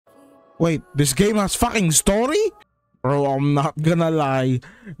Wait, this game has fucking story? Bro, I'm not gonna lie.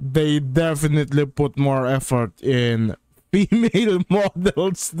 They definitely put more effort in female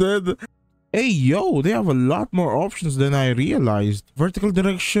models, dude. Hey, yo, they have a lot more options than I realized. Vertical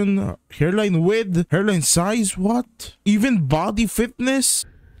direction, hairline width, hairline size, what? Even body fitness?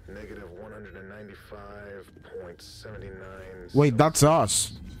 Negative 195.79. Wait, that's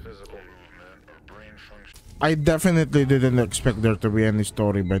us. Physical movement or brain function. I definitely didn't expect there to be any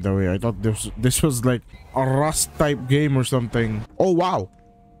story, by the way. I thought this was like a Rust type game or something. Oh, wow.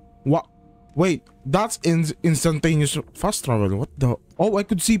 What? Wait, that's instantaneous fast travel. What the? Oh, I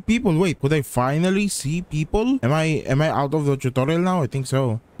could see people. Wait, could I finally see people? Am I out of the tutorial now? I think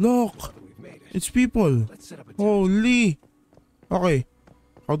so. Look, it's people. Holy. Okay,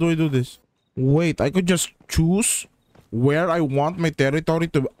 how do I do this? Wait, I could just choose where I want my territory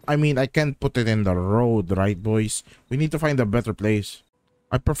to. I mean, I can't put it in the road, right, boys? We need to find a better place.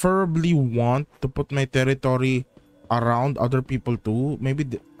 I preferably want to put my territory around other people too.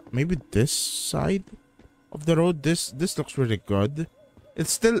 Maybe this side of the road. This looks really good.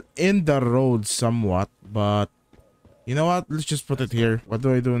 It's still in the road somewhat, but you know what? Let's just put it here. What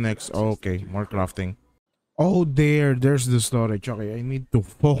do I do next? Oh, okay, more crafting. Oh, there's the storage. Okay, I need to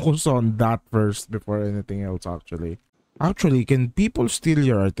focus on that first before anything else, actually. Actually, can people steal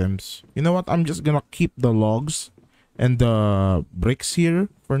your items? You know what? I'm just gonna keep the logs and the bricks here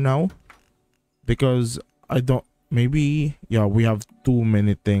for now, because I don't. Maybe, yeah, we have too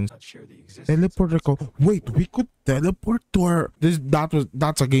many things. Teleport recall. Wait, we could teleport to our...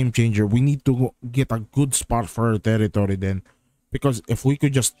 That's a game changer. We need to get a good spot for our territory then. Because if we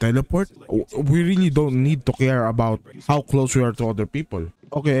could just teleport, we really don't need to care about how close we are to other people.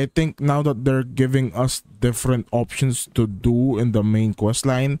 Okay, I think now that they're giving us different options to do in the main quest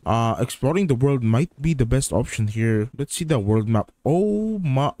line, exploring the world might be the best option here. Let's see the world map. Oh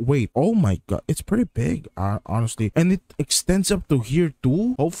my, wait, oh my god, it's pretty big, honestly. And it extends up to here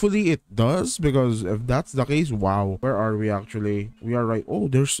too. Hopefully it does, because if that's the case, wow. Where are we actually? We are right. Oh,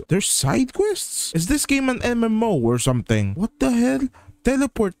 there's side quests. Is this game an MMO or something? What the hell?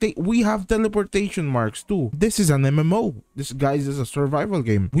 We have teleportation marks too. This is an MMO. This, guys, is a survival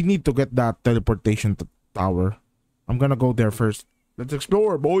game. We need to get that teleportation tower. I'm gonna go there first. Let's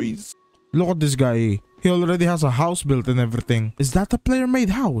explore, boys. Look at this guy. He already has a house built and everything. Is that a player-made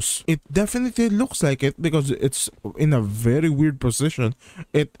house? It definitely looks like it because it's in a very weird position.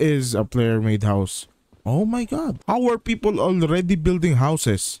 It is a player-made house. Oh my god. How are people already building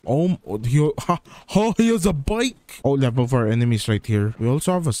houses? Oh, he has a bike. Oh, level 4 enemies right here. We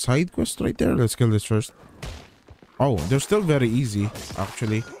also have a side quest right there. Let's kill this first. Oh, they're still very easy,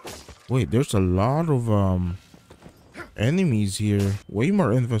 actually. Wait, there's a lot of enemies here. Way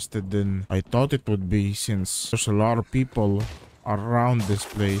more invested than I thought it would be, since there's a lot of people around this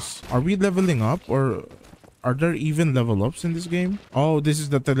place. Are we leveling up, or are there even level ups in this game? Oh, this is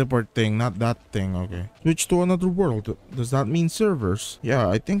the teleport thing, not that thing. Okay. Switch to another world. Does that mean servers? Yeah,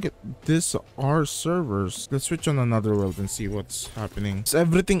 I think these are servers. Let's switch on another world and see what's happening. It's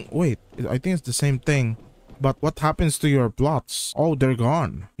everything. Wait, I think it's the same thing. But what happens to your plots? Oh, they're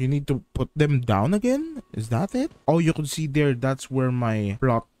gone. You need to put them down again? Is that it? Oh, you can see there, that's where my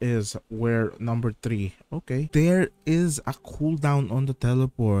plot is. Where number 3. Okay. There is a cooldown on the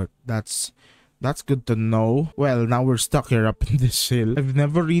teleport. That's good to know. Well, now we're stuck here up in this hill. I've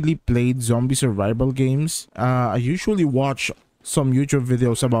never really played zombie survival games. I usually watch some YouTube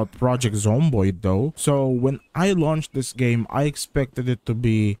videos about Project Zomboid though. So when I launched this game, I expected it to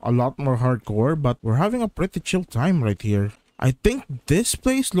be a lot more hardcore, but we're having a pretty chill time right here. I think this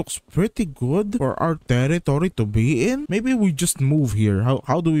place looks pretty good for our territory to be in. Maybe we just move here.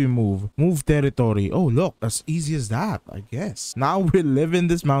 How do we move? Move territory. Oh, look, as easy as that, I guess. Now we live in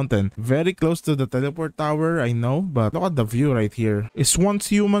this mountain. Very close to the teleport tower, I know, but look at the view right here. Is Once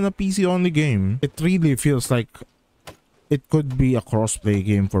Human a PC only game? It really feels like it could be a crossplay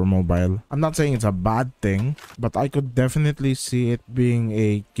game for mobile. I'm not saying it's a bad thing, but I could definitely see it being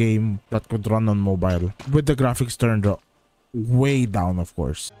a game that could run on mobile with the graphics turned up way down, of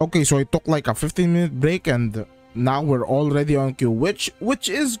course. Okay, so I took like a 15-minute break and now we're already on queue, which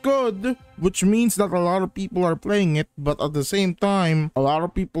is good, which means that a lot of people are playing it, but at the same time, a lot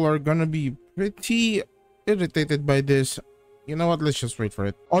of people are gonna be pretty irritated by this. You know what, let's just wait for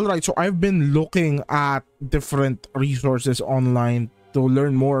it. All right, so I've been looking at different resources online to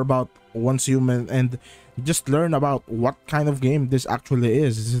learn more about Once Human and just learn about what kind of game this actually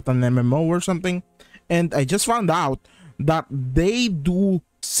is. Is it an MMO or something? And I just found out that they do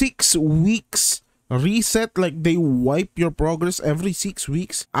 6 weeks reset, like they wipe your progress every 6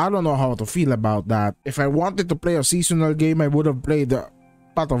 weeks. I don't know how to feel about that. If I wanted to play a seasonal game, I would have played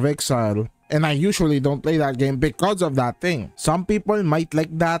Path of Exile, and I usually don't play that game because of that thing. Some people might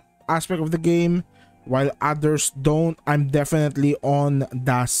like that aspect of the game, while others don't. I'm definitely on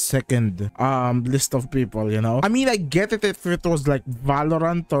the second list of people, you know. I mean, I get it if it was like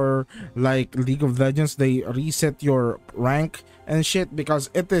Valorant or like League of Legends, they reset your rank and shit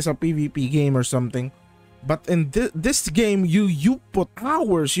because it is a PvP game or something. But in this game, you put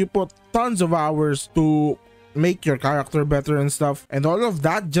hours, you put tons of hours to make your character better and stuff, and all of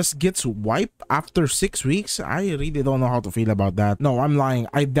that just gets wiped after 6 weeks. I really don't know how to feel about that. No, I'm lying.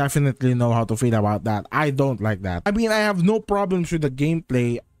 I definitely know how to feel about that. I don't like that. I mean, I have no problems with the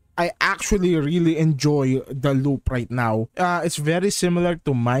gameplay. I actually really enjoy the loop right now. It's very similar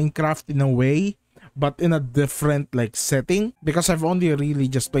to Minecraft in a way, but in a different like setting, because I've only really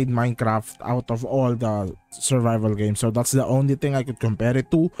just played Minecraft out of all the survival games, so that's the only thing I could compare it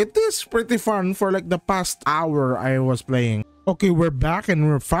to. It is pretty fun for like the past hour I was playing. Okay, we're back and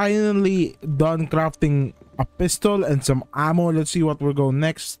we're finally done crafting a pistol and some ammo. Let's see what we're going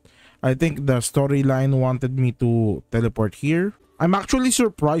next. I think the storyline wanted me to teleport here. I'm actually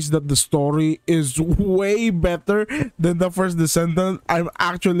surprised that the story is way better than the first Descendant. I'm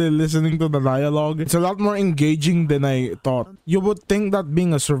actually listening to the dialogue. It's a lot more engaging than I thought. You would think that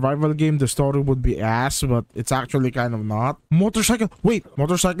being a survival game, the story would be ass, but it's actually kind of not. Motorcycle. Wait,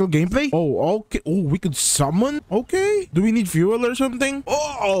 motorcycle gameplay? Oh, okay. Oh, we could summon? Okay. Do we need fuel or something?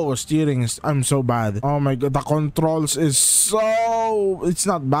 Oh, steering is... I'm so bad. Oh my god, the controls is so... It's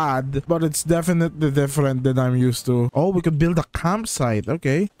not bad, but it's definitely different than I'm used to. Oh, we could build a campsite.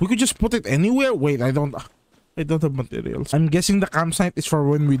 Okay, we could just put it anywhere. Wait, I don't have materials. I'm guessing the campsite is for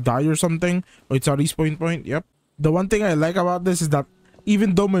when we die or something. Oh, it's a respawn point. Yep. The one thing I like about this is that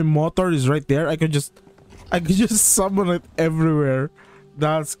even though my motor is right there, I could just summon it everywhere.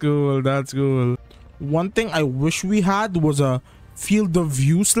 That's cool. That's cool. One thing I wish we had was a field of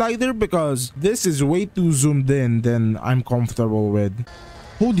view slider, because this is way too zoomed in than I'm comfortable with.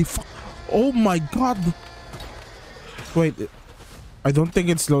 Holy fuck. Oh my god. Wait, I don't think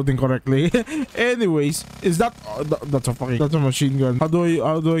it's loading correctly. Anyways, is that that's a machine gun. How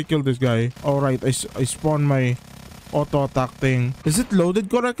do I kill this guy? All right, I spawn my auto attack thing. Is it loaded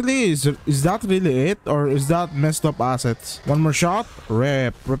correctly? Is that really it, or is that messed up assets? One more shot.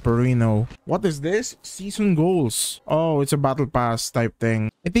 Ripperino. What is this? Season goals. Oh, it's a battle pass type thing.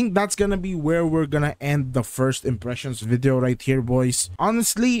 I think that's gonna be where we're gonna end the first impressions video right here, boys.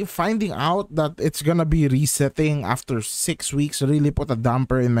 Honestly, finding out that it's gonna be resetting after 6 weeks really put a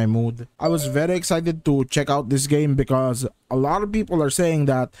damper in my mood. I was very excited to check out this game because a lot of people are saying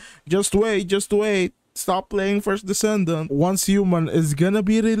that just wait, stop playing First Descendant. Once Human is gonna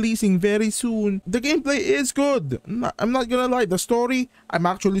be releasing very soon. The gameplay is good. I'm not gonna lie. The story, I'm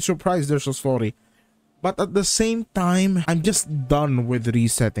actually surprised there's a story. But at the same time, I'm just done with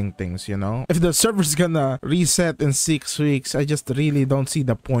resetting things, you know? If the server's gonna reset in 6 weeks, I just really don't see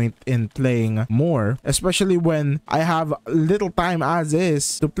the point in playing more. Especially when I have little time as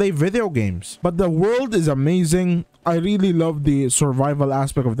is to play video games. But the world is amazing. I really love the survival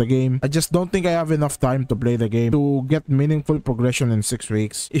aspect of the game. I just don't think I have enough time to play the game to get meaningful progression in 6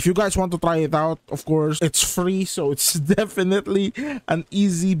 weeks. If you guys want to try it out, of course, it's free, so it's definitely an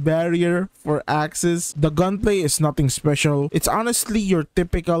easy barrier for access. The gunplay is nothing special. It's honestly your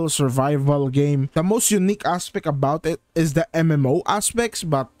typical survival game. The most unique aspect about it is the MMO aspects,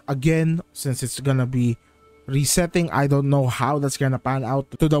 but again, since it's gonna be resetting, I don't know how that's gonna pan out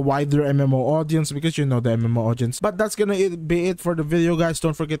to the wider MMO audience, because you know the MMO audience. But that's gonna be it for the video, guys.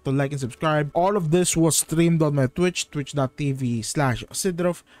 Don't forget to like and subscribe. All of this was streamed on my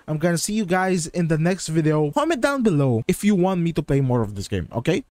twitch.tv/Sidrouf. I'm gonna see you guys in the next video. Comment down below if you want me to play more of this game, okay?